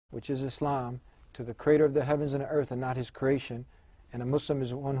which is Islam, to the creator of the heavens and the earth and not his creation, and a Muslim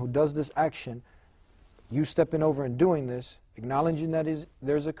is one who does this action, you stepping over and doing this, acknowledging that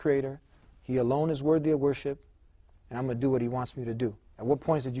there's a creator, he alone is worthy of worship, and I'm going to do what he wants me to do. At what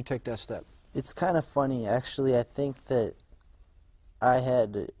point did you take that step? It's kind of funny, actually. I think that I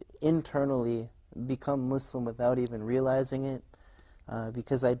had internally become Muslim without even realizing it,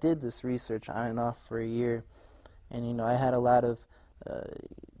 because I did this research on and off for a year, and I had a lot of,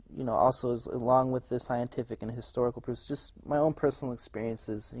 also along with the scientific and historical proofs, just my own personal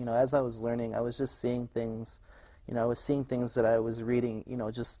experiences. As I was learning, I was just seeing things, I was seeing things that I was reading,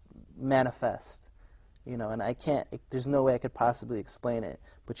 just manifest. And I can't, there's no way I could possibly explain it.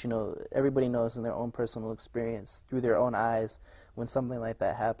 But, everybody knows in their own personal experience, through their own eyes, when something like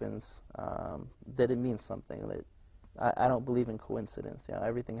that happens, that it means something. That I don't believe in coincidence.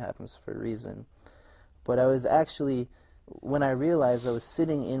 Everything happens for a reason. But I was actually, when I realized, I was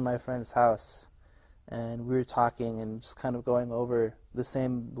sitting in my friend's house, and we were talking and just kind of going over the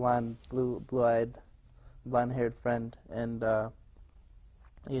same blue-eyed, blonde-haired friend, and,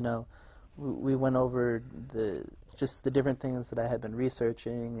 we went over just the different things that I had been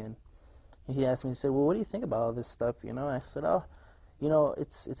researching, and he asked me, he said, well, what do you think about all this stuff? I said, oh,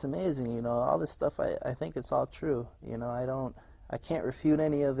 it's amazing, all this stuff, I think it's all true. I can't refute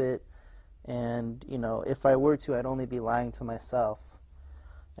any of it, and, if I were to, I'd only be lying to myself.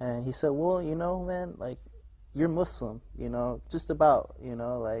 And he said, well, man, like, you're Muslim, just about,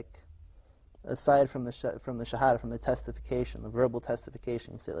 like, aside from the shahada, from the testification, the verbal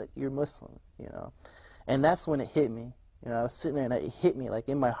testification, he said, like, you're Muslim, And that's when it hit me. I was sitting there and it hit me, like,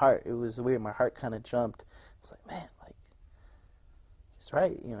 in my heart. It was weird. My heart kind of jumped. It's like, man, like, he's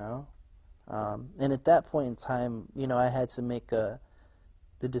right, And at that point in time, I had to make the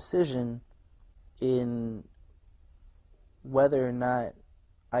decision in whether or not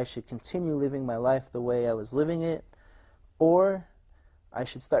I should continue living my life the way I was living it, or I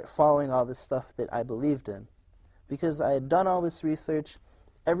should start following all this stuff that I believed in. Because I had done all this research,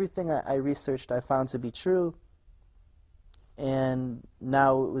 everything I researched I found to be true, and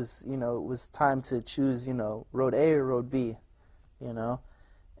now it was time to choose, road A or road B, and,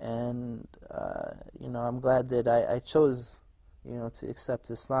 I'm glad that I chose, to accept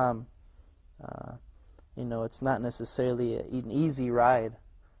Islam. It's not necessarily an easy ride,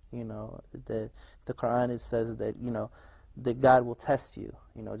 the Quran, it says that, that God will test you.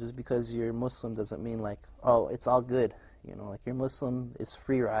 Just because you're Muslim doesn't mean like, oh, it's all good. Like you're Muslim, it's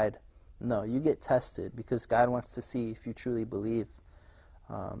free ride. No, you get tested because God wants to see if you truly believe.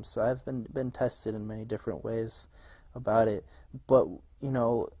 So I've been tested in many different ways about it. But,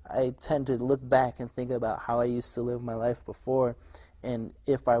 I tend to look back and think about how I used to live my life before, and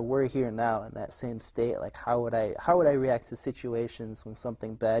if I were here now in that same state, like how would I react to situations when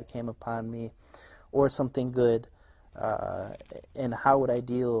something bad came upon me, or something good? And how would I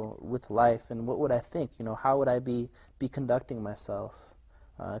deal with life, and what would I think? How would I be conducting myself?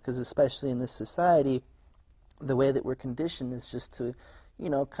 Because especially in this society, the way that we're conditioned is just to,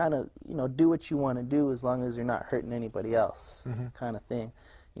 kind of, do what you want to do as long as you're not hurting anybody else, kind of thing.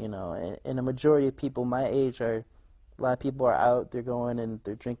 And a majority of people my age a lot of people are out, they're going and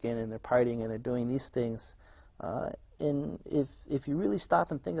they're drinking and they're partying and they're doing these things. And if you really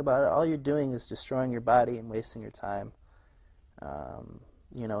stop and think about it, all you're doing is destroying your body and wasting your time.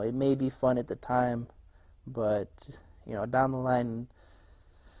 It may be fun at the time, but down the line,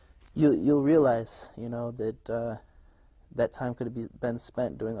 you'll realize that that time could have been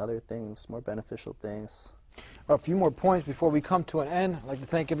spent doing other things, more beneficial things. A few more points before we come to an end. I'd like to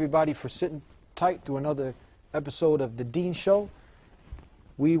thank everybody for sitting tight through another episode of The Deen Show.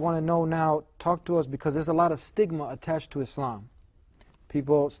 We want to know now, talk to us, because there's a lot of stigma attached to Islam.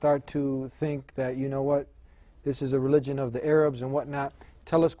 People start to think that, this is a religion of the Arabs and whatnot.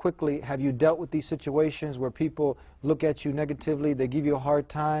 Tell us quickly, have you dealt with these situations where people look at you negatively, they give you a hard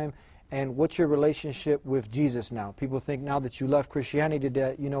time, and what's your relationship with Jesus now? People think now that you left Christianity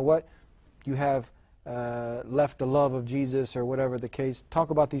that, you have left the love of Jesus or whatever the case. Talk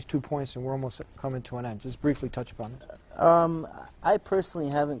about these 2 points and we're almost coming to an end. Just briefly touch upon it. I personally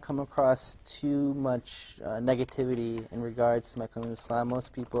haven't come across too much negativity in regards to my coming to Islam.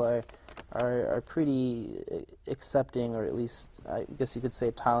 Most people are pretty accepting, or at least I guess you could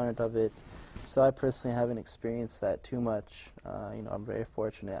say tolerant of it. So I personally haven't experienced that too much. I'm very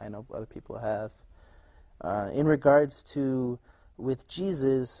fortunate. I know other people have. In regards to with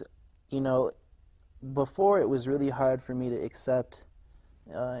Jesus, before it was really hard for me to accept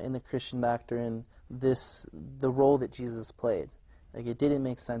in the Christian doctrine the role that Jesus played. Like, it didn't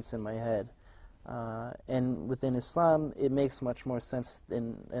make sense in my head. And within Islam, it makes much more sense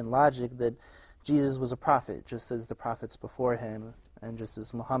in logic that Jesus was a prophet, just as the prophets before him, and just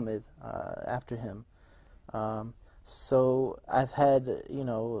as Muhammad after him. So I've had,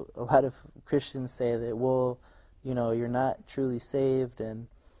 a lot of Christians say that, well, you're not truly saved, and,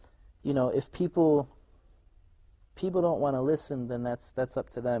 if people don't want to listen, then that's up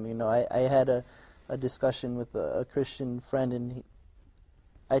to them. I had a discussion with a Christian friend, and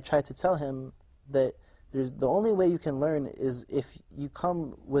I tried to tell him that the only way you can learn is if you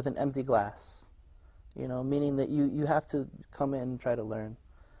come with an empty glass, meaning that you have to come in and try to learn.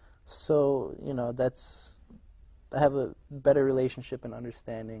 So, I have a better relationship and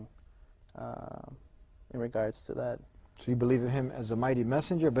understanding in regards to that. So you believe in him as a mighty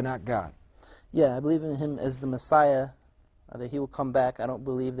messenger, but not God? Yeah, I believe in him as the Messiah, that he will come back. I don't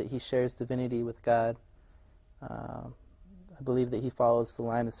believe that he shares divinity with God. I believe that he follows the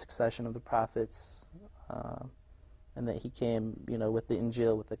line of succession of the prophets, and that he came, with the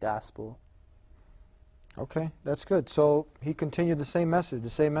Injil, with the gospel. Okay, that's good. So he continued the same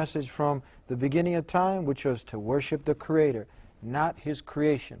message from the beginning of time, which was to worship the Creator, not his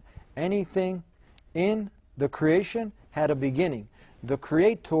creation. Anything in the creation had a beginning. The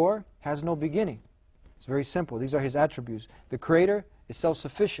Creator has no beginning. It's very simple. These are his attributes. The Creator is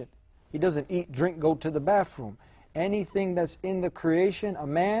self-sufficient. He doesn't eat, drink, go to the bathroom. Anything that's in the creation, a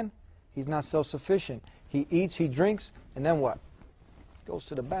man, he's not self-sufficient. He eats, he drinks, and then what? Goes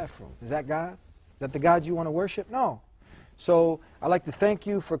to the bathroom. Is that God? Is that the God you want to worship? No. So I'd like to thank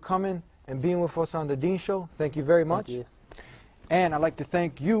you for coming and being with us on the Deen Show. Thank you very much. Thank you. And I'd like to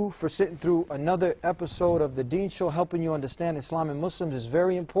thank you for sitting through another episode of the Deen Show, helping you understand Islam and Muslims. Is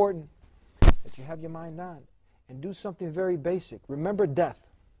very important that you have your mind on and do something very basic. Remember death,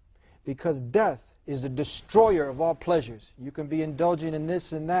 because death is the destroyer of all pleasures. You can be indulging in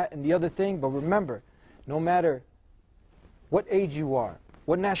this and that and the other thing, but remember, no matter what age you are,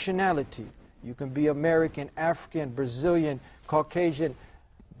 what nationality, you can be American, African, Brazilian, Caucasian,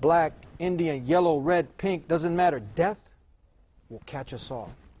 black, Indian, yellow, red, pink, doesn't matter. Death will catch us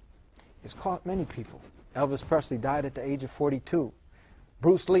all. It's caught many people. Elvis Presley died at the age of 42.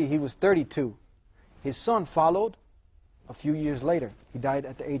 Bruce Lee, he was 32. His son followed a few years later. He died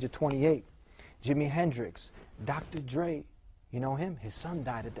at the age of 28. Jimi Hendrix, Dr. Dre, you know him? His son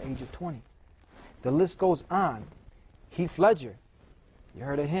died at the age of 20. The list goes on. Heath Ledger, you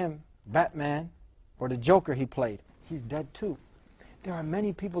heard of him, Batman, or the Joker he played. He's dead too. There are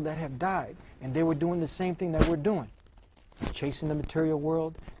many people that have died, and they were doing the same thing that we're doing. Chasing the material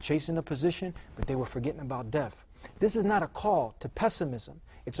world, chasing the position, but they were forgetting about death. This is not a call to pessimism.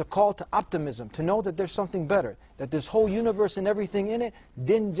 It's a call to optimism, to know that there's something better, that this whole universe and everything in it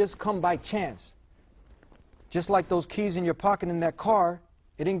didn't just come by chance. Just like those keys in your pocket in that car,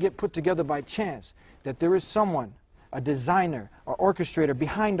 it didn't get put together by chance. That there is someone, a designer, or orchestrator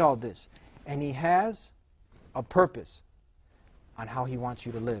behind all this, and he has a purpose on how he wants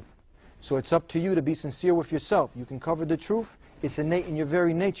you to live. So it's up to you to be sincere with yourself. You can cover the truth. It's innate in your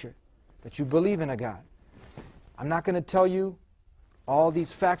very nature that you believe in a God. I'm not going to tell you all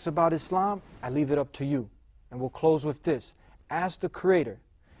these facts about Islam. I leave it up to you. And we'll close with this. Ask the Creator,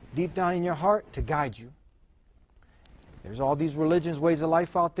 deep down in your heart, to guide you. There's all these religions, ways of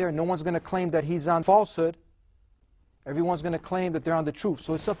life out there. No one's going to claim that he's on falsehood. Everyone's going to claim that they're on the truth.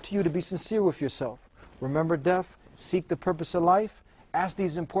 So it's up to you to be sincere with yourself. Remember death. Seek the purpose of life. Ask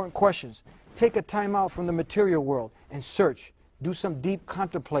these important questions. Take a time out from the material world and search. Do some deep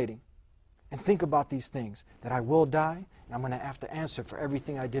contemplating. And think about these things. That I will die, and I'm going to have to answer for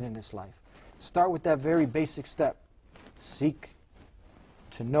everything I did in this life. Start with that very basic step. Seek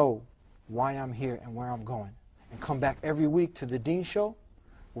to know why I'm here and where I'm going. And come back every week to the Deen Show,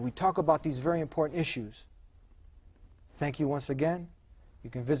 where we talk about these very important issues. Thank you once again. You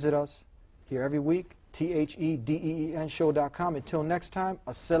can visit us here every week, TheDeen show.com. Until next time,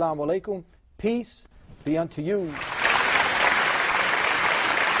 Assalamu alaikum. Peace be unto you.